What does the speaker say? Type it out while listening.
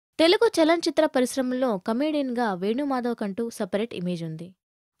తెలుగు చలనచిత్ర పరిశ్రమలో కమెడియన్‌గా వేణుమాధవ్ కంటూ సెపరేట్ ఇమేజ్ ఉంది.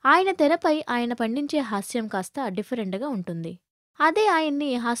 ఆయన తెరపై ఆయన పండించే హాస్యం కాస్త డిఫరెంట్‌గా ఉంటుంది. అదే ఆయన్ని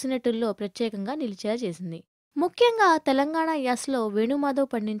హాస్యనటుల్లో ప్రత్యేకంగా నిలిచేలా చేసింది. ముఖ్యంగా తెలంగాణ యాసలో వేణుమాధవ్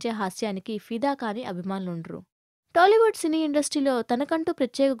పండించే హాస్యానికి ఫిదా కాని అభిమానులుండరు. టాలీవుడ్ సినీ ఇండస్ట్రీలో తనకంటూ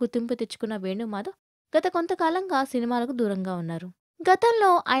ప్రత్యేక గుర్తింపు తెచ్చుకున్న వేణుమాధవ్ గత కొంతకాలంగా సినిమాలకు దూరంగా ఉన్నారు.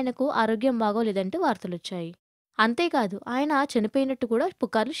 గతంలో ఆయనకు ఆరోగ్యం బాగోలేదంటూ వార్తలొచ్చాయి. అంతేకాదు ఆయన చనిపోయినట్టు కూడా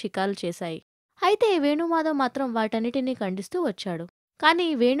పుకార్లు షికారులు చేశాయి. అయితే వేణుమాధవ్ మాత్రం వాటన్నిటినీ ఖండిస్తూ వచ్చాడు. కానీ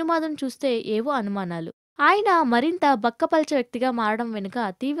వేణుమాధవ్‌ను చూస్తే ఏవో అనుమానాలు. ఆయన మరింత బక్కపల్చ వ్యక్తిగా మారడం వెనుక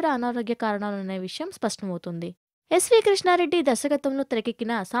తీవ్ర అనారోగ్య కారణాలున్న విషయం స్పష్టమవుతుంది. ఎస్వి కృష్ణారెడ్డి దర్శకత్వంలో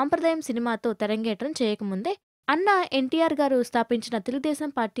తెరకెక్కిన సాంప్రదాయం సినిమాతో తెరంగేట్రం చేయకముందే అన్న ఎన్టీఆర్ గారు స్థాపించిన తెలుగుదేశం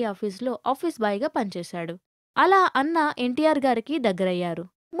పార్టీ ఆఫీసులో ఆఫీస్ బాయ్‌గా పనిచేశాడు. అలా అన్న ఎన్టీఆర్ గారికి దగ్గరయ్యారు.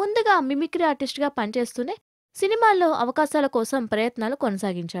 ముందుగా మిమిక్రీ ఆర్టిస్ట్‌గా పనిచేస్తూనే సినిమాల్లో అవకాశాల కోసం ప్రయత్నాలు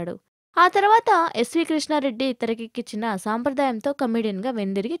కొనసాగించాడు. ఆ తర్వాత ఎస్వి కృష్ణారెడ్డి తెరకెక్కించిన సాంప్రదాయంతో కమెడియన్‌గా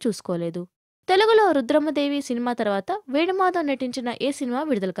వెనుదిరిగి చూసుకోలేదు. తెలుగులో రుద్రమదేవి సినిమా తర్వాత వేణుమాధవ్ నటించిన ఏ సినిమా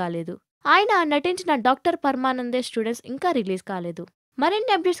విడుదల కాలేదు. ఆయన నటించిన డాక్టర్ పరమానందే స్టూడెంట్స్ ఇంకా రిలీజ్ కాలేదు.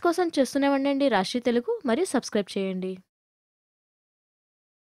 మరిన్ని అప్డేట్స్ కోసం చూస్తూనే ఉండండి రాష్ట్రీయ తెలుగు మరియు సబ్స్క్రైబ్ చేయండి.